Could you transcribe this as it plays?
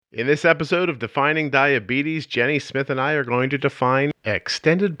In this episode of Defining Diabetes, Jenny Smith and I are going to define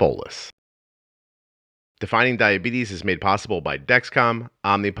extended bolus. Defining Diabetes is made possible by Dexcom,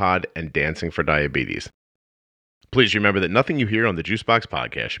 Omnipod, and Dancing for Diabetes. Please remember that nothing you hear on the Juicebox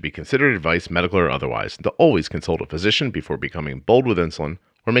podcast should be considered advice, medical or otherwise, and to always consult a physician before becoming bold with insulin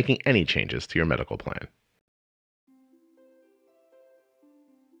or making any changes to your medical plan.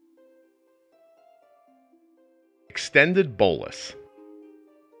 Extended bolus.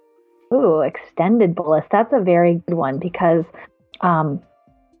 Ooh, extended bolus. That's a very good one because,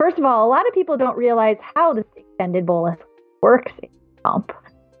 first of all, a lot of people don't realize how this extended bolus works in a pump.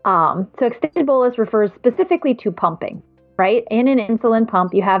 So extended bolus refers specifically to pumping, right? In an insulin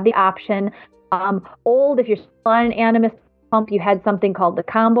pump, you have the option. If you're still on an Animas pump, you had something called the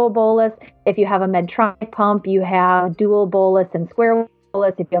combo bolus. If you have a Medtronic pump, you have dual bolus and square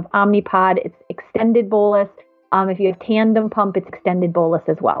bolus. If you have Omnipod, it's extended bolus. If you have Tandem pump, it's extended bolus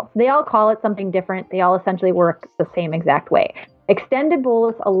as well. They all call it something different. They all essentially work the same exact way. Extended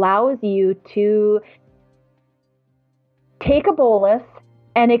bolus allows you to take a bolus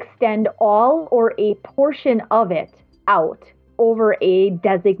and extend all or a portion of it out over a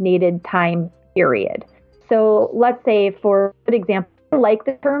designated time period. So let's say, for good example, I like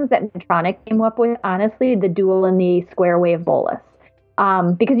the terms that Medtronic came up with, honestly, the dual and the square wave bolus.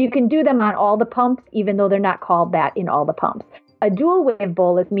 Because you can do them on all the pumps, even though they're not called that in all the pumps. A dual wave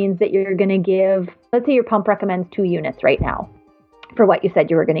bolus means that you're going to give, let's say your pump recommends 2 units right now for what you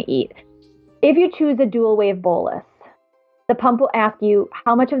said you were going to eat. If you choose a dual wave bolus, the pump will ask you,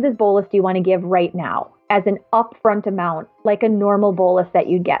 how much of this bolus do you want to give right now as an upfront amount, like a normal bolus that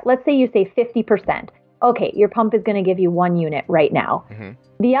you'd get? Let's say you say 50%. Okay, your pump is going to give you 1 unit right now. Mm-hmm.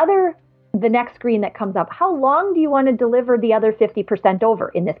 The next screen that comes up, how long do you want to deliver the other 50% over?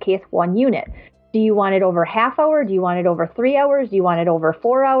 In this case, 1 unit. Do you want it over half hour? Do you want it over 3 hours? Do you want it over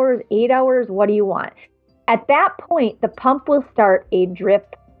 4 hours, 8 hours? What do you want? At that point, the pump will start a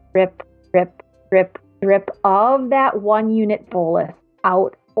drip, drip, drip, drip, drip of that 1 unit bolus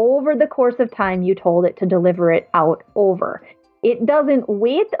out over the course of time you told it to deliver it out over. It doesn't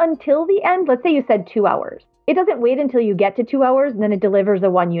wait until the end. Let's say you said 2 hours. It doesn't wait until you get to 2 hours and then it delivers a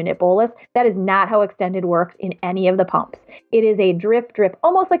 1 unit bolus. That is not how extended works in any of the pumps. It is a drip, drip,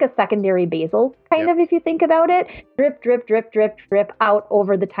 almost like a secondary basal, kind of, if you think about it. Drip, drip, drip, drip, drip out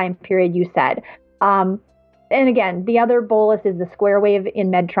over the time period you said. And again, the other bolus is the square wave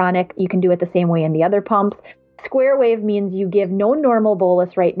in Medtronic. You can do it the same way in the other pumps. Square wave means you give no normal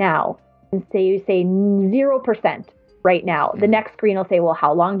bolus right now. And you say 0%. Right now. The next screen will say, well,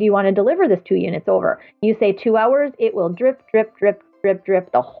 how long do you want to deliver this 2 units over? You say 2 hours, it will drip, drip, drip, drip,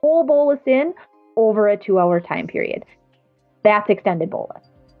 drip the whole bolus in over a 2-hour time period. That's extended bolus.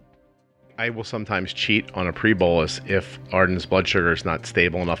 I will sometimes cheat on a pre-bolus if Arden's blood sugar is not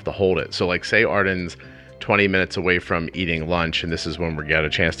stable enough to hold it. So like say Arden's 20 minutes away from eating lunch, and this is when we get a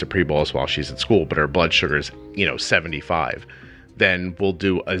chance to pre-bolus while she's at school, but her blood sugar is, 75. Then we'll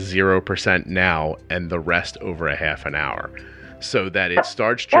do a 0% now and the rest over a half an hour so that it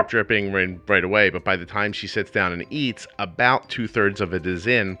starts dripping right away. But by the time she sits down and eats, about 2/3 of it is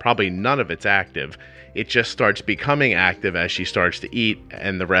in, probably none of it's active. It just starts becoming active as she starts to eat,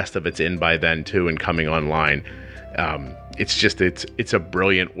 and the rest of it's in by then too and coming online. It's a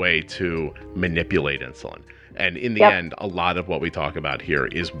brilliant way to manipulate insulin. And in the end, a lot of what we talk about here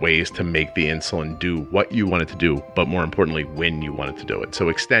is ways to make the insulin do what you want it to do, but more importantly, when you want it to do it. So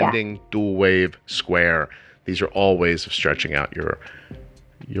extending, dual wave, square, these are all ways of stretching out your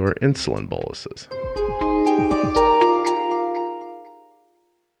insulin boluses.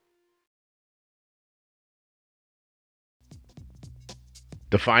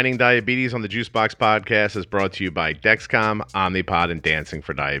 Defining Diabetes on the Juicebox podcast is brought to you by Dexcom, Omnipod, and Dancing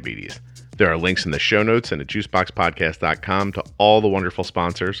for Diabetes. There are links in the show notes and at juiceboxpodcast.com to all the wonderful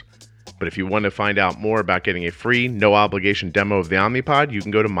sponsors. But if you want to find out more about getting a free, no obligation demo of the Omnipod, you can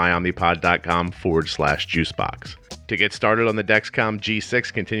go to myomnipod.com/juicebox. To get started on the Dexcom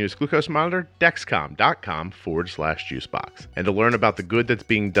G6 continuous glucose monitor, dexcom.com/juicebox. And to learn about the good that's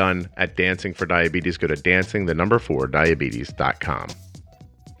being done at Dancing for Diabetes, go to dancing4diabetes.com.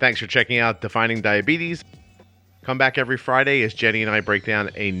 Thanks for checking out Defining Diabetes. Come back every Friday as Jenny and I break down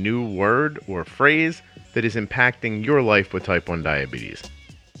a new word or phrase that is impacting your life with type 1 diabetes.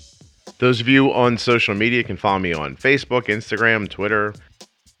 Those of you on social media can follow me on Facebook, Instagram, Twitter.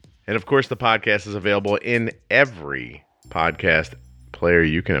 And of course, the podcast is available in every podcast player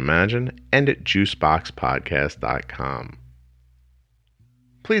you can imagine and at juiceboxpodcast.com.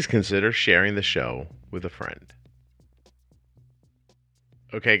 Please consider sharing the show with a friend.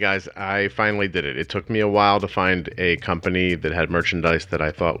 Okay, guys, I finally did it. It took me a while to find a company that had merchandise that I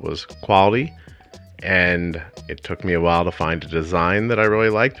thought was quality, and it took me a while to find a design that I really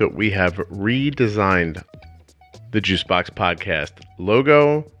liked, but we have redesigned the Juicebox Podcast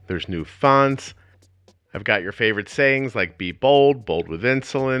logo. There's new fonts. I've got your favorite sayings like be bold, bold with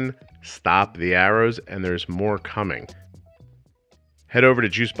insulin, stop the arrows, and there's more coming. Head over to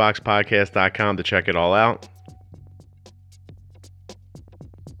juiceboxpodcast.com to check it all out.